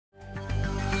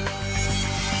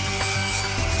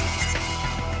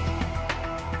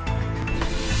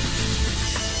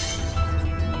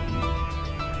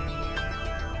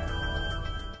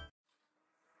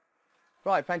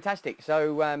Right, fantastic.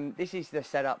 So this is the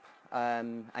setup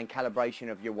and calibration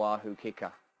of your Wahoo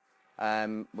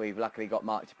KICKR. We've luckily got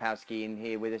Mark Topowski in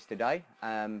here with us today,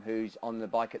 who's on the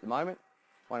bike at the moment,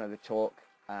 one of the Talk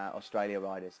Australia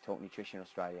riders, Talk Nutrition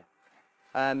Australia.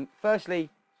 Firstly,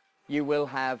 you will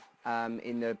have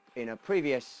in a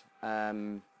previous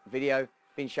video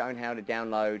been shown how to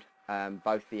download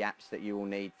both the apps that you will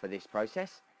need for this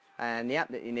process, and the app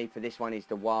that you need for this one is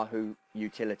the Wahoo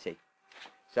Utility.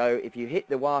 So if you hit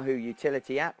the Wahoo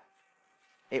Utility app,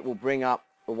 it will bring up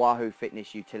the Wahoo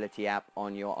Fitness Utility app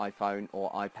on your iPhone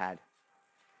or iPad.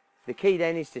 The key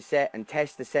then is to set and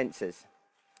test the sensors.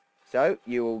 So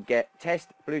you will get test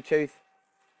Bluetooth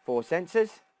for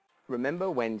sensors. Remember,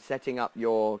 when setting up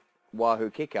your Wahoo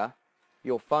KICKR,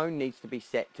 your phone needs to be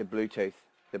set to Bluetooth.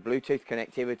 The Bluetooth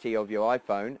connectivity of your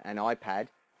iPhone and iPad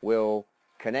will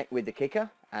connect with the KICKR,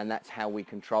 and that's how we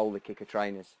control the KICKR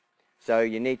trainers. So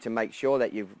you need to make sure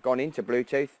that you've gone into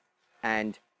Bluetooth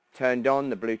and turned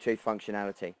on the Bluetooth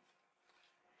functionality.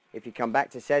 If you come back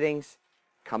to settings,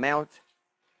 come out,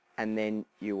 and then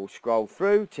you will scroll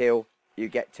through till you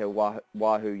get to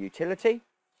Wahoo Utility.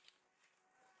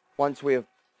 Once we have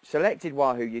selected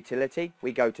Wahoo Utility,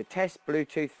 we go to test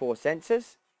Bluetooth for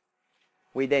sensors.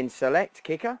 We then select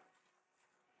KICKR,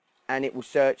 and it will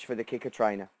search for the KICKR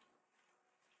trainer.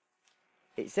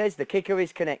 It says the KICKR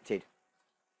is connected.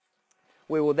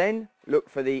 We will then look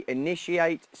for the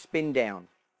initiate spin down.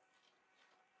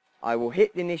 I will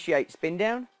hit the initiate spin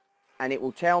down, and it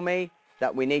will tell me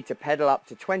that we need to pedal up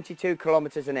to 22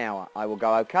 kilometers an hour. I will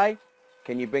go, okay.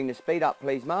 Can you bring the speed up,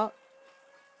 please, Mark?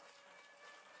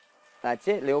 That's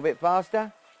it, a little bit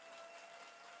faster.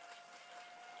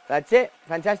 That's it,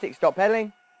 fantastic, stop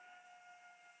pedaling.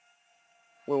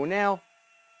 We will now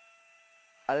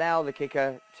allow the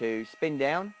KICKR to spin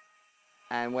down,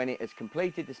 and when it has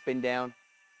completed the spin down,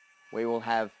 we will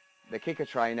have the KICKR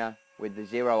trainer with the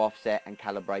 0 offset and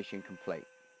calibration complete.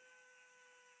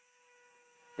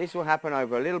 This will happen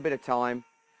over a little bit of time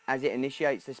as it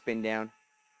initiates the spin down.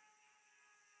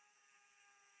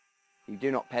 You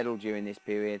do not pedal during this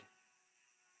period.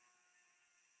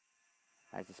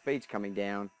 As the speed's coming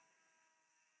down,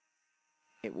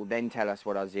 it will then tell us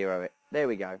what our 0 is. There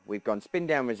we go. We've gone spin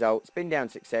down result, spin down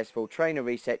successful, trainer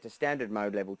reset to standard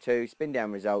mode level 2, spin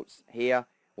down results here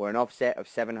were an offset of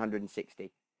 760.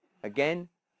 Again,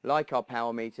 like our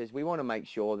power meters, we want to make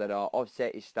sure that our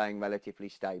offset is staying relatively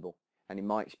stable. And in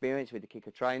my experience with the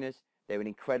KICKR trainers, they're an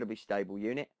incredibly stable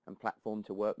unit and platform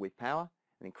to work with power,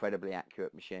 and incredibly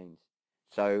accurate machines.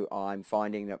 So I'm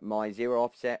finding that my 0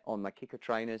 offset on my KICKR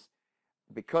trainers,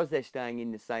 because they're staying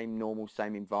in the same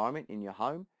environment in your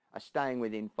home, are staying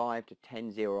within 5 to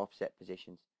 10 0 offset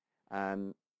positions.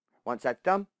 Once that's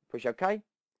done, push OK.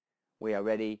 We are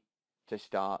ready to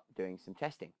start doing some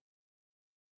testing.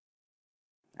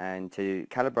 And to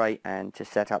calibrate and to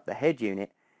set up the head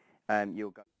unit, you'll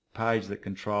go page that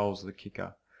controls the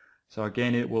KICKR. So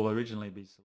again, it will originally be